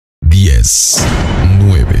10,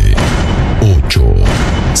 9, 8,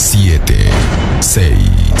 7, 6,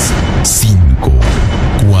 5,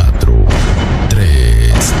 4,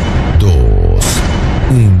 3, 2,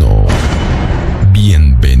 1.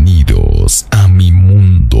 Bienvenidos a mi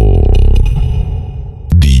mundo.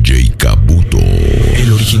 DJ cAbUtOo,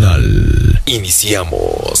 el original.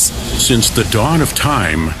 Iniciamos. Since the dawn of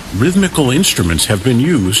time, rhythmical instruments have been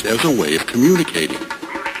used as a way of communicating.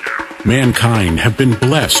 Mankind have been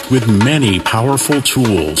blessed with many powerful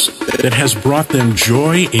tools that has brought them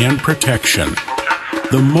joy and protection.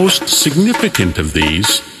 The most significant of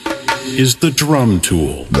these is the drum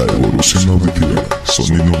tool. La evolución auditiva,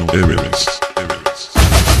 Sonido Evens.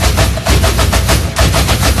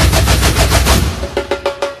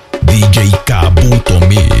 DJ cAbUtOo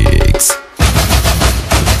MiiX.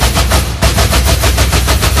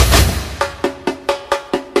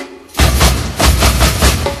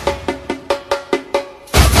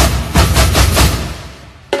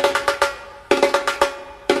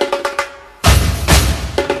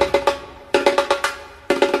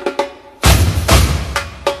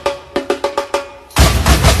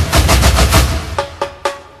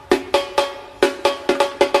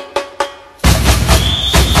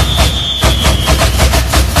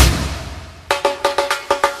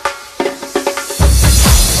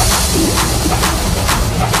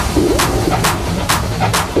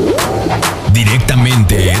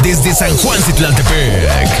 Directamente desde San Juan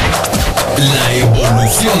Citlaltepec, la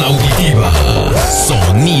evolución auditiva,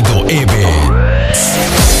 Sonido Evens.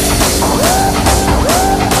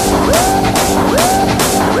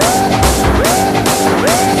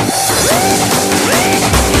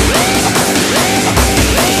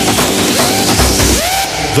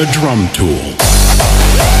 The drum tool.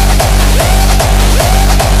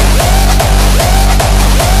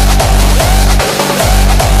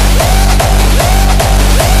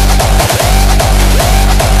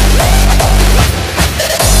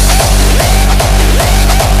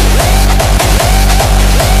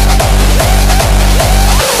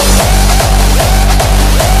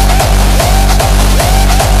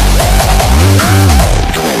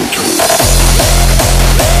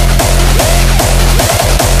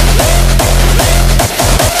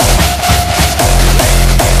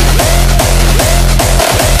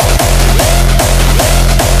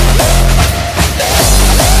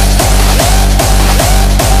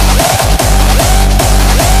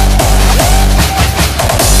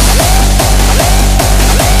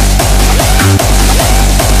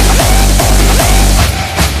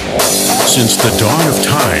 Since the dawn of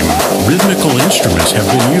time, rhythmical instruments have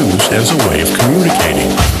been used as a way of communicating.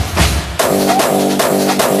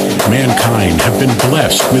 Mankind have been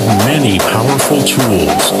blessed with many powerful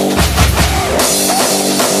tools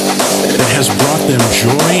that has brought them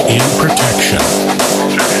joy and protection.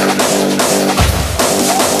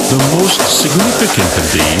 The most significant of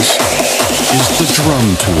these is the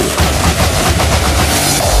drum tool.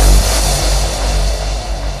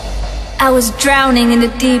 I was drowning in the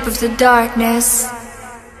deep of the darkness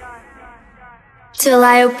till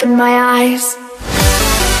I opened my eyes.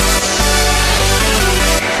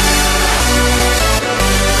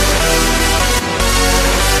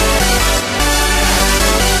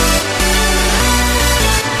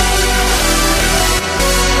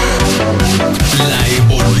 La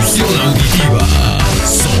evolución auditiva,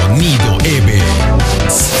 Sonido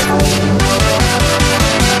Evens.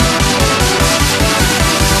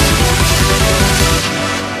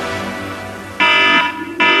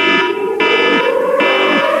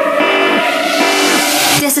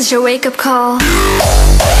 This is your wake-up call.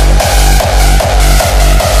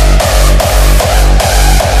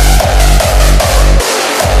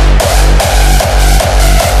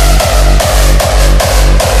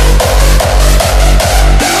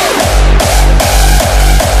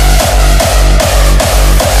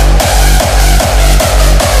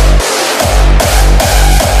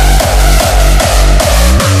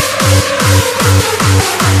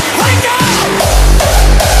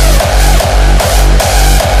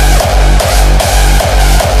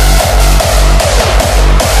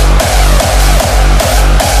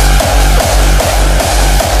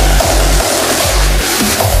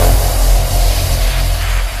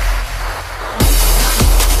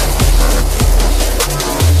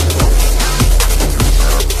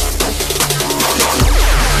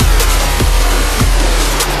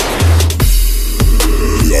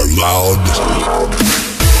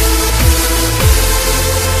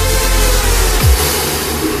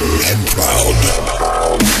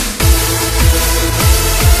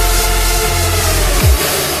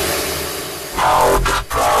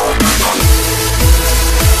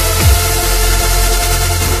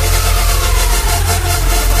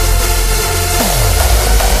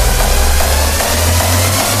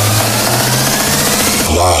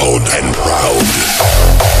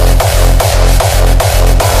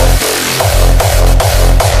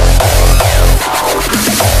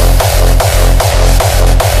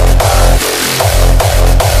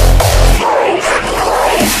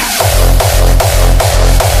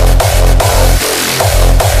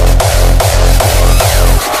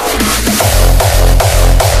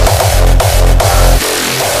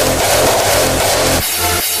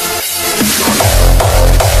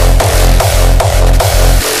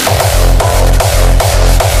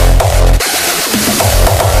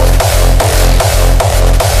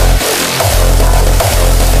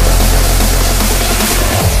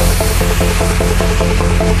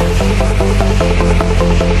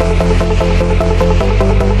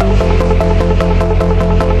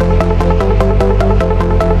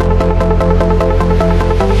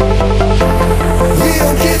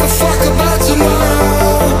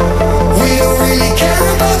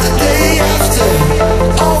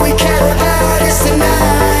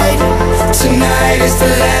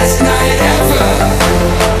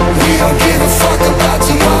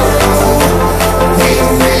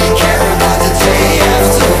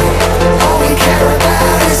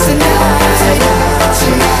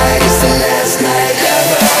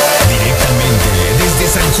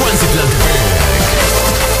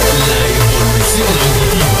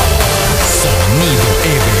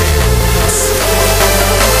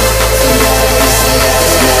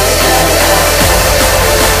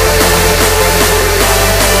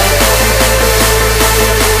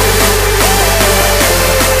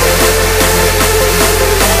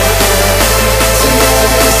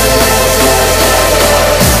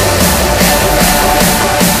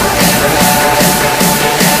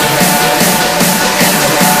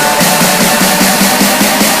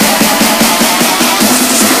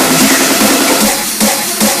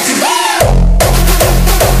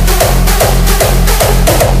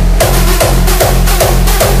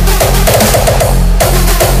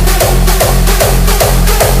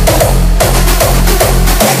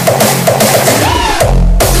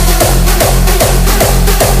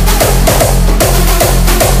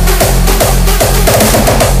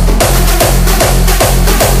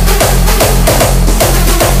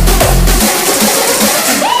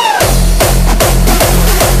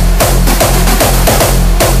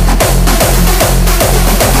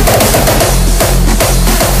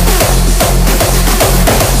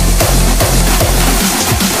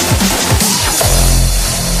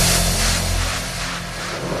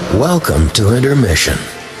 Welcome to intermission.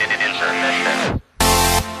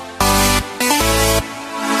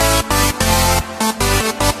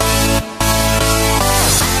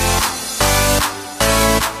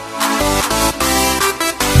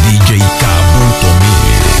 DJ cAbUtOo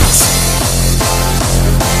MiiX.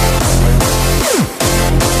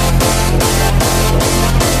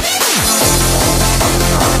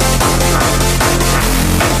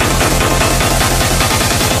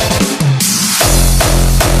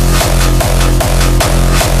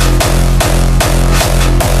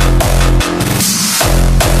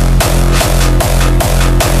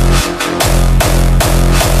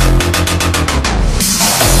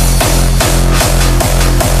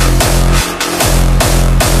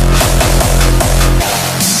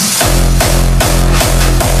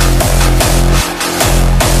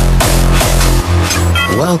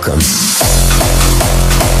 Welcome.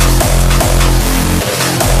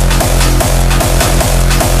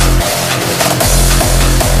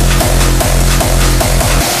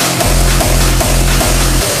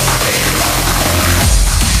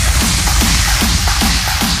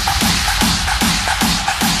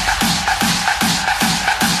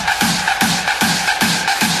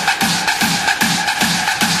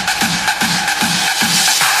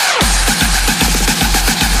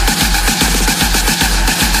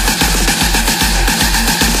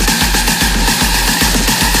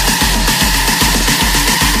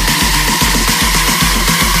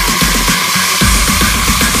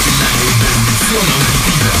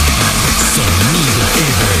 Sonido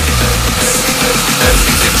Evens.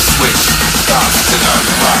 Everything switch starts to learn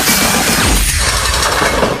the rocks.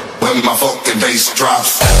 When my fucking bass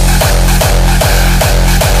drops.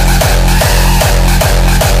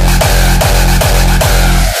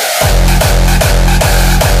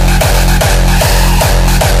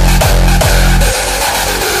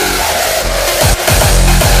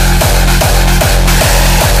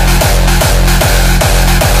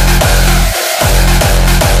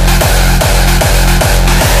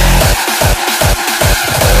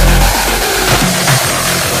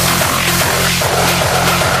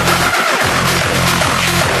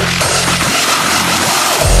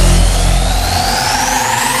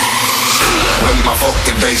 When my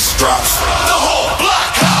fucking bass drops, the whole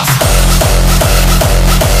blockhouse.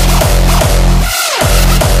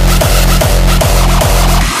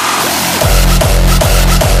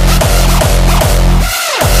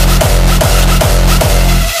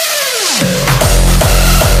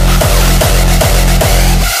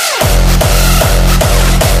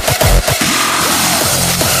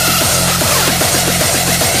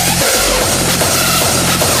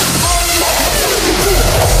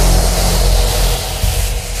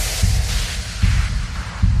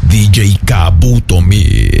 DJ cAbUtOo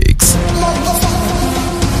MiiX.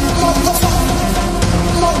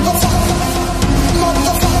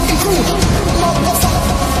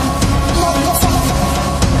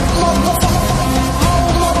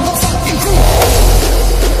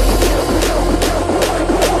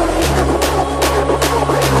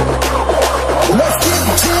 Let's get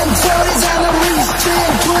 10 40s and at least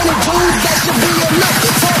 10 22s. That should be enough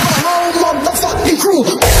for the whole motherfucking crew.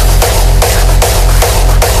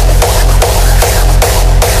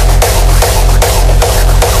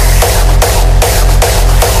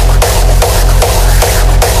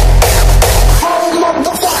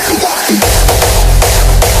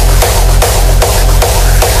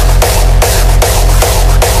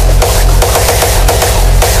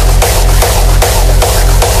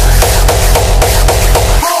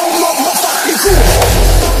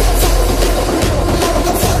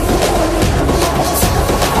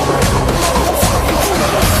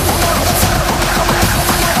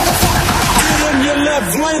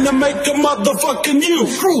 Lane to make a motherfucking you.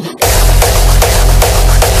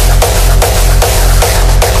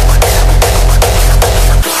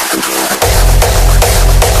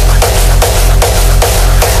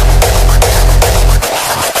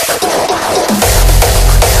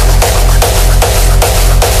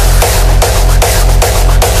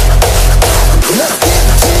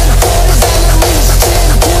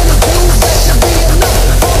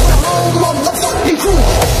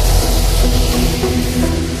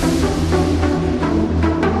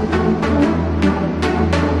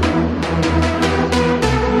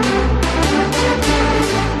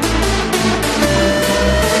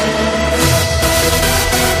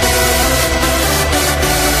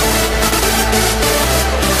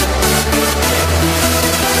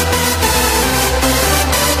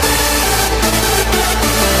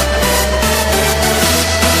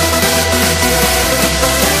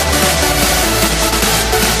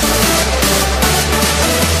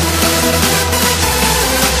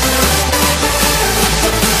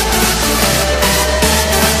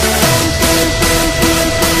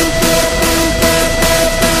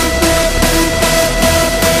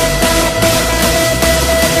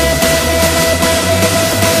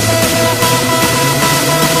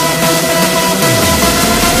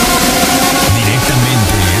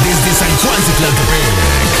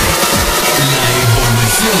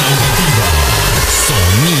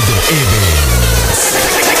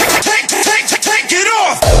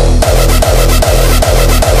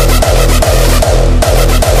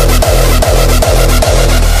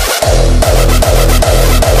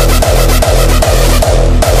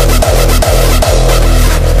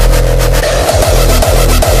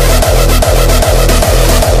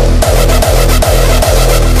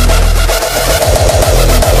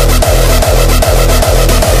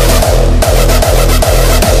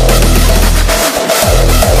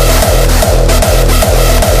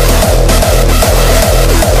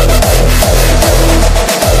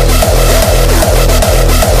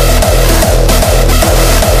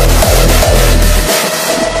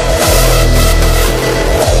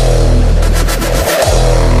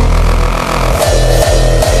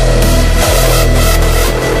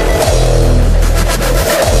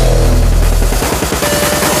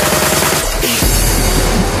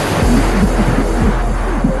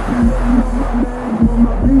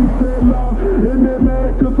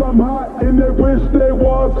 and they wish they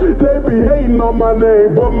was. They be hating on my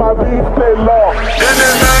name, but my beat stay low. And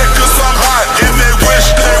they mad cause I'm hot, and they wish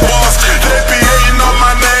they was. They be hating on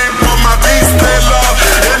my name, but my beat stay low.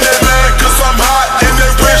 And they mad cause I'm hot, and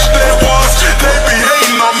they wish they was. They be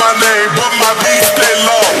hating on my name, but my beat stay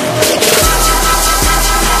low.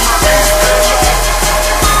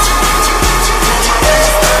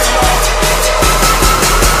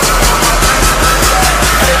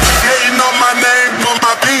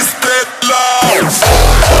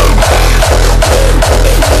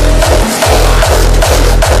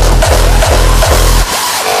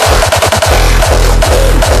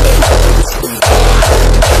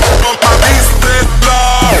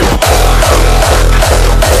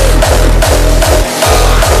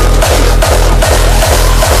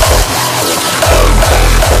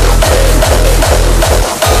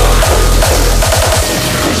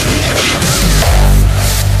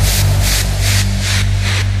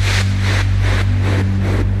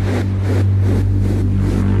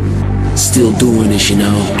 Still doing this, you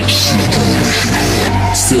know.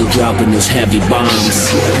 Still dropping those heavy bombs.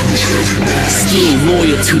 Still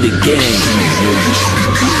loyal to the game.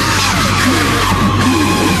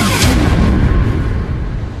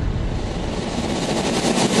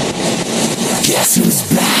 Guess who's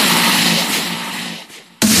back?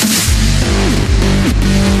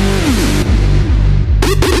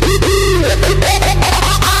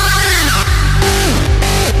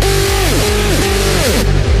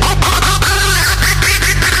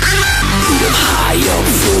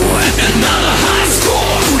 Another high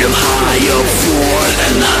score. Put 'em high up for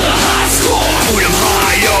another high score. Put 'em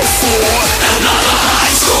high up for another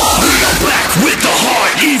high score. We are back with the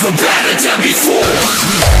heart, even better than before.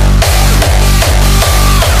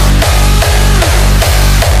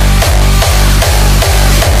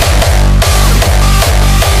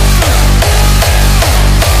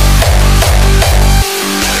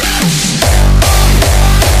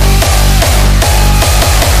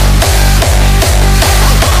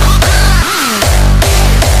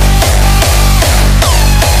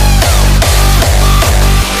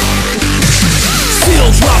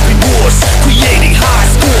 Dropping wars, creating high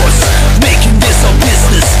scores, making this our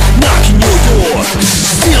business, knocking your door.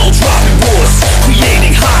 Still dropping wars,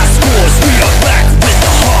 creating high scores. We are back with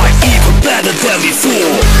the heart, even better than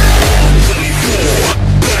before.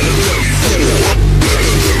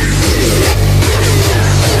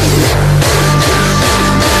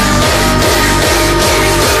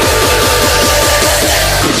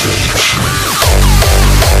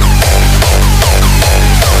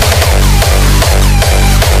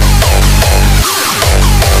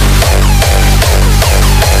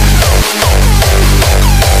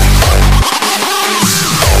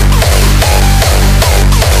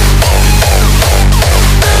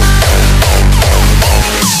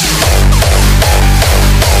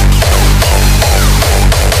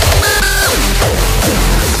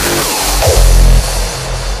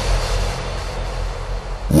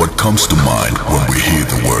 What comes to mind when we hear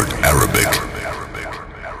the word Arabic?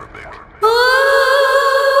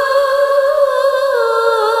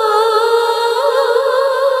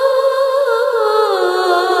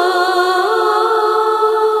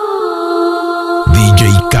 DJ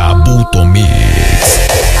cAbUtOo MiiX.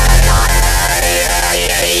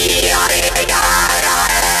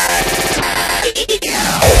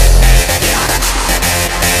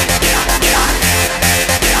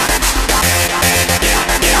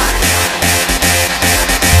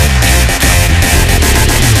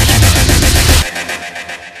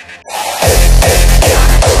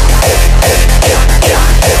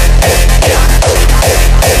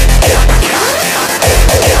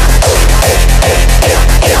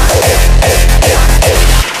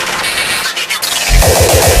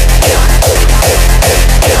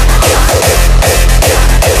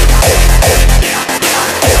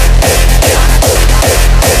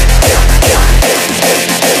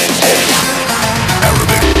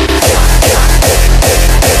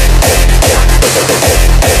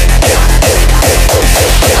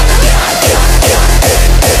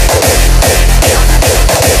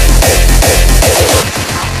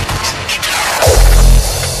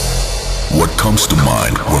 What comes to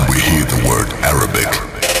mind when we hear the word Arabic?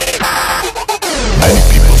 Many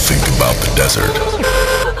people think about the desert,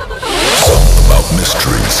 some about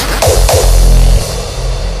mysteries.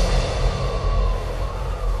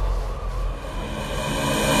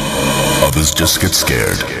 Others just get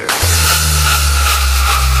scared.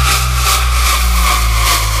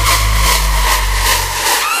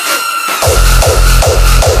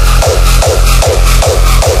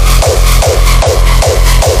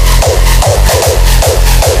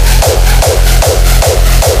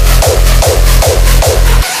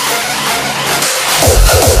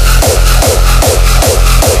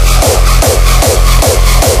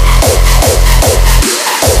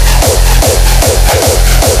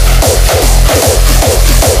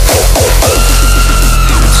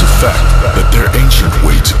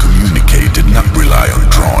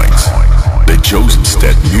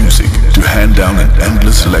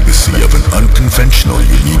 unconventional,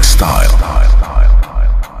 unique style.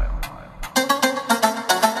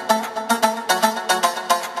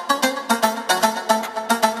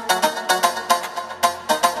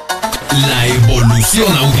 La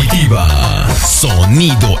evolución auditiva.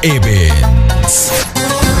 Sonido Evens.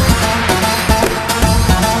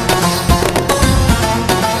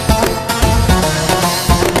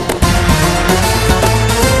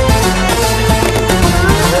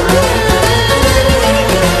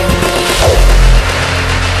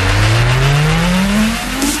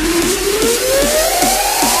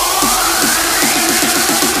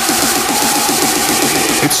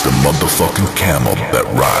 It's the motherfucking camel that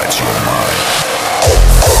rides your mind.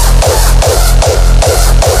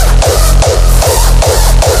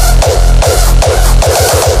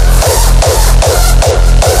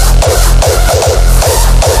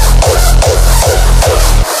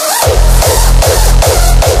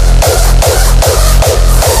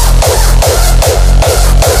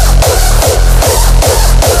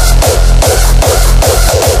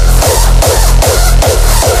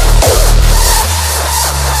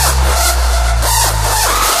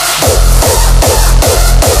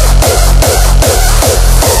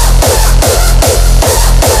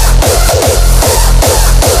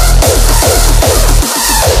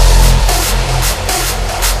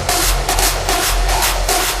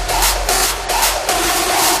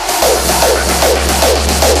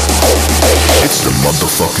 It's the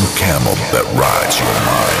motherfucking camel that rides your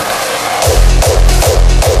mind.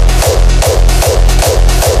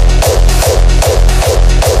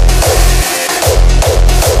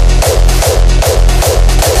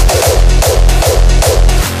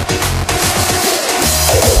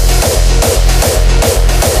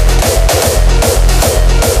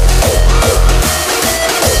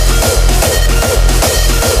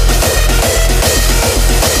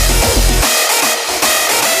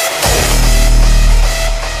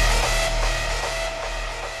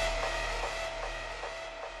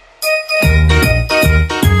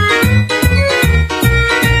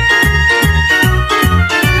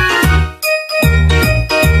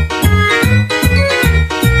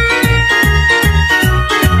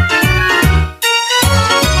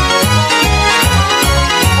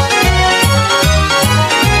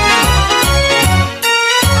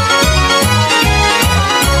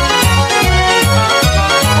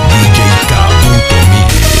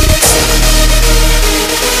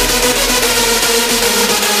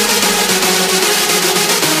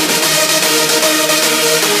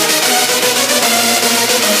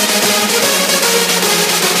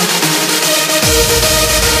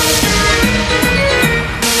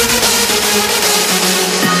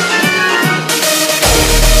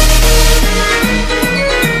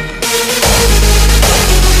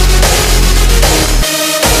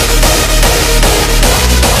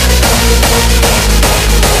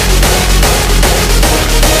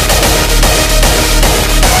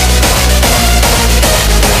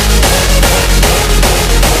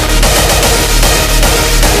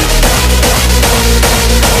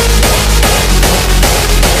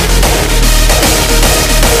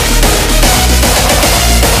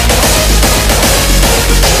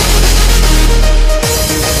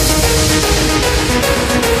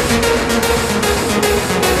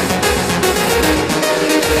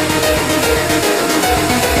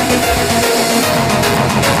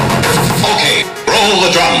 Roll the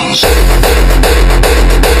drums.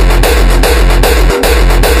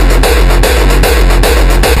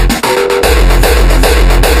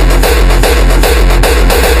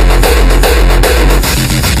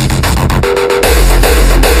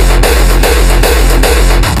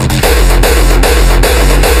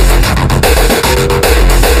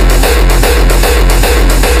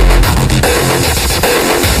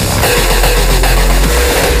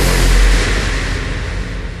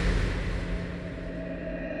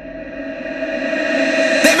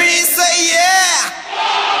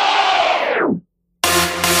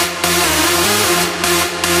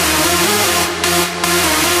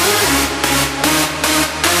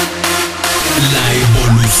 La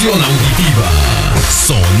evolución auditiva.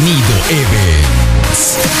 Sonido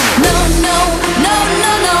Evens. No, no, no,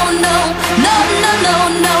 no, no, no, no, no, no,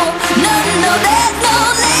 no, no, no, there's no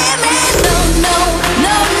limit. No, no,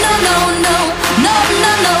 no, no, no, no, no,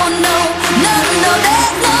 no, no, no, no, no,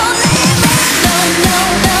 there's no limit. No, no,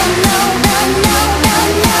 no, no, no, no,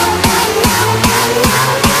 no, no,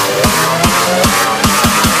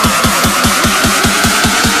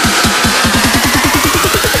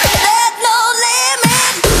 there's no limit.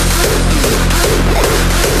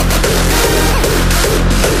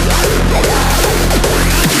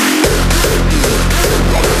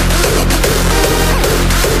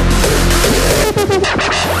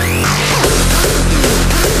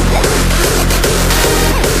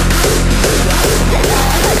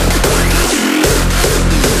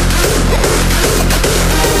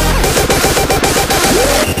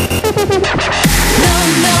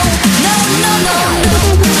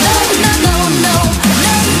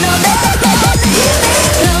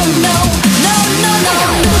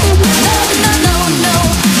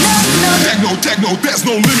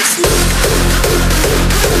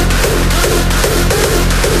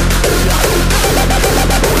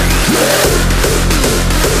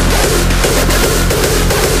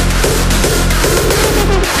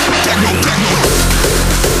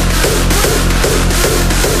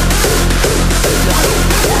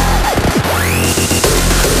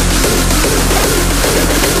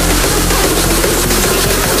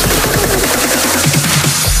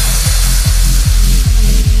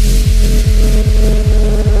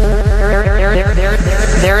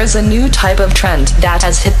 is a new type of trend that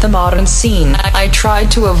has hit the modern scene. I tried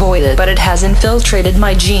to avoid it, but it has infiltrated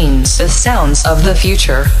my genes. The sounds of the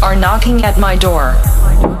future are knocking at my door.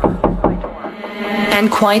 And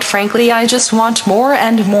quite frankly, I just want more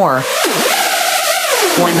and more.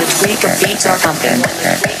 When the tweak of beats are pumping,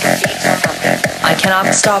 I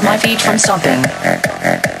cannot stop my feet from stomping.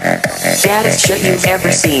 Baddest shit you've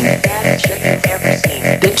ever seen.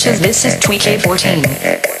 Bitches, this is tweak-A14.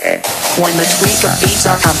 When the tweak of beats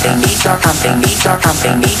are pumping, beats are pumping, beats are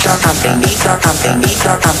pumping, beats are pumping, beats are pumping, beats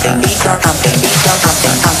are pumping, beats are pumping, beats are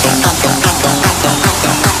pumping, pumping, pumping, pumping,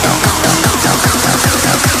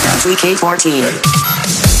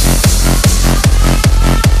 tweak-A14.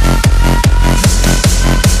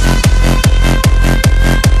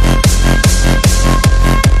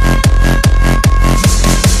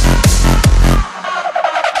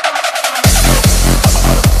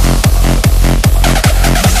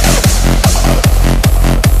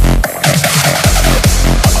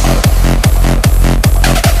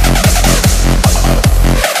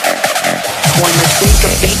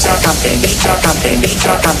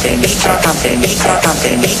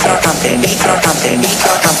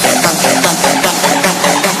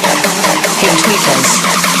 Hey tweakers,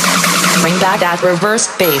 bring back that reverse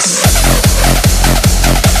bass.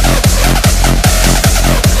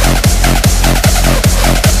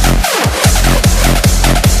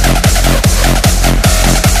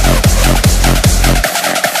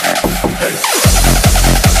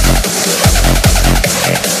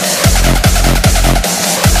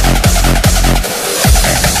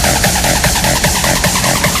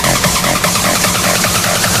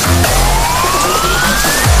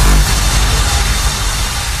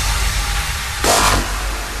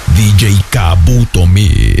 DJ cAbUtOo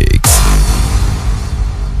MiiX.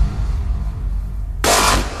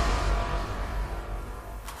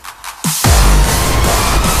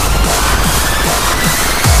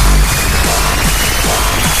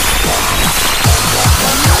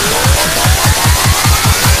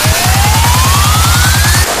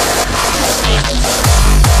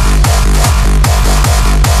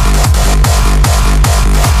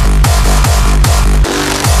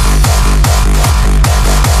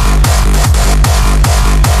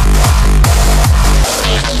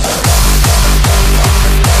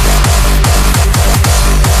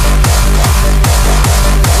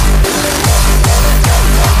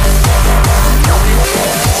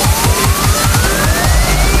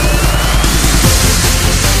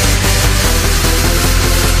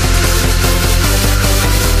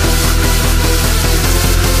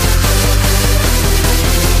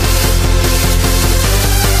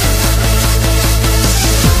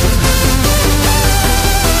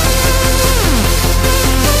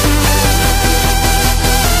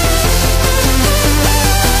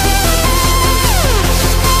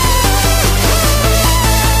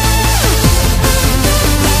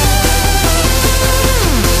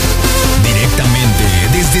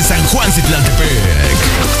 San Juan Citlaltepec.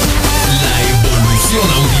 La evolución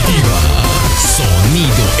auditiva.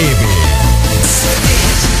 Sonido Evens.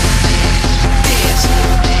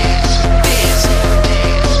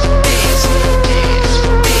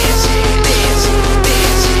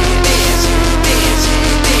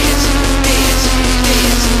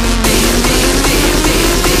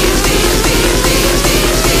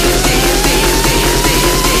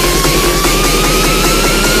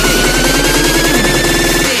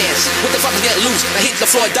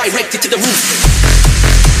 Floor directed to the roof.